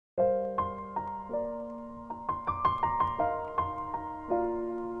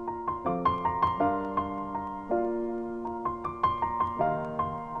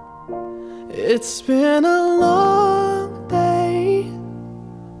It's been a long day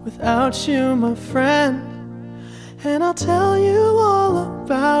without you, my friend, and I'll tell you all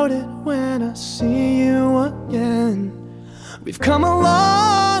about it when I see you again. We've come a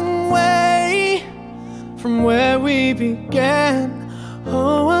long way from where we began.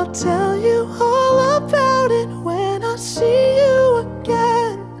 Oh, I'll tell you all about it when I see you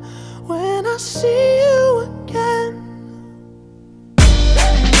again. When I see you again.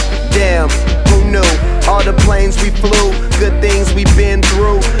 Damn, who knew? All the planes we flew, good things we've been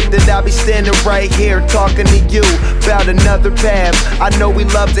through, that I'll be standing right here talking to you about another path. I know we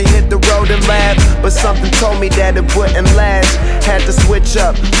love to hit the road and laugh, but something told me that it wouldn't last. Had to switch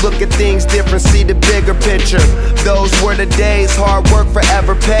up, look at things different, see the bigger picture. Those were the days, hard work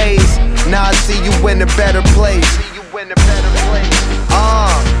forever pays. Now I see you in a better place.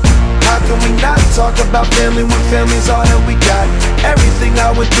 How can we not talk about family when family's all that we got? Everything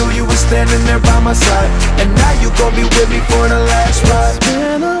I went through, you were standing there by my side, and now you gon' be with me for the last ride. It's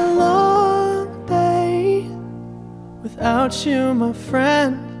been a long day without you, my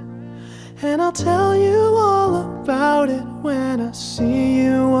friend, and I'll tell you all about it when I see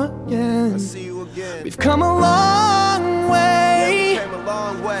you again. We've come a long way,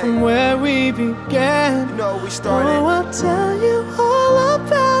 from where we began. You know we started. Oh, I'll tell you all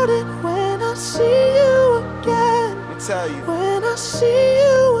about it when I see you again. Let me tell you. When I see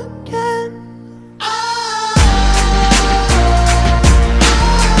you again.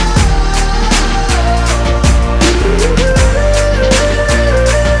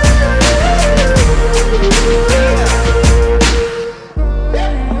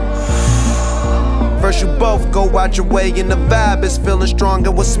 First you both go out your way and the vibe is feeling strong,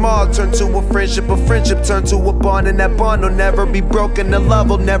 and what's small turn to a friendship turn to a bond, and that bond will never be broken, the love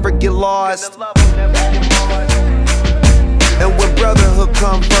will never get lost. And when brotherhood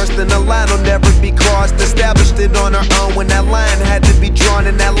come first, then the line will never be crossed. Established it on our own when that line had to be drawn,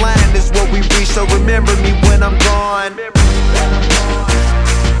 and that line is what we reach, so remember me when I'm gone.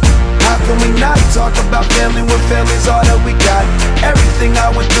 How can we not talk about family when family's all that we got? Everything I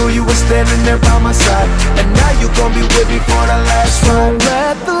went through, you were standing there by my side, and now you gon' be with me for the last ride.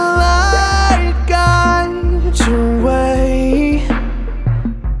 Let the light guide your way,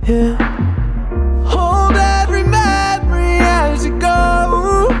 yeah. Hold every memory as you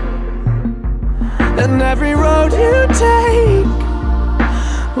go, and every road you take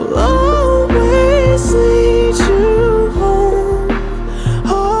will always lead you home.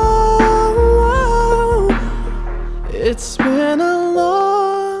 It's been a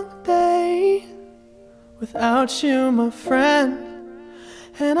long day without you, my friend,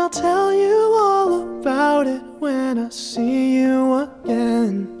 and I'll tell you all about it when I see you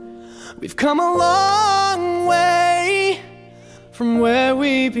again. We've come a long way from where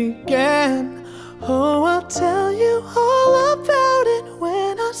we began. Oh,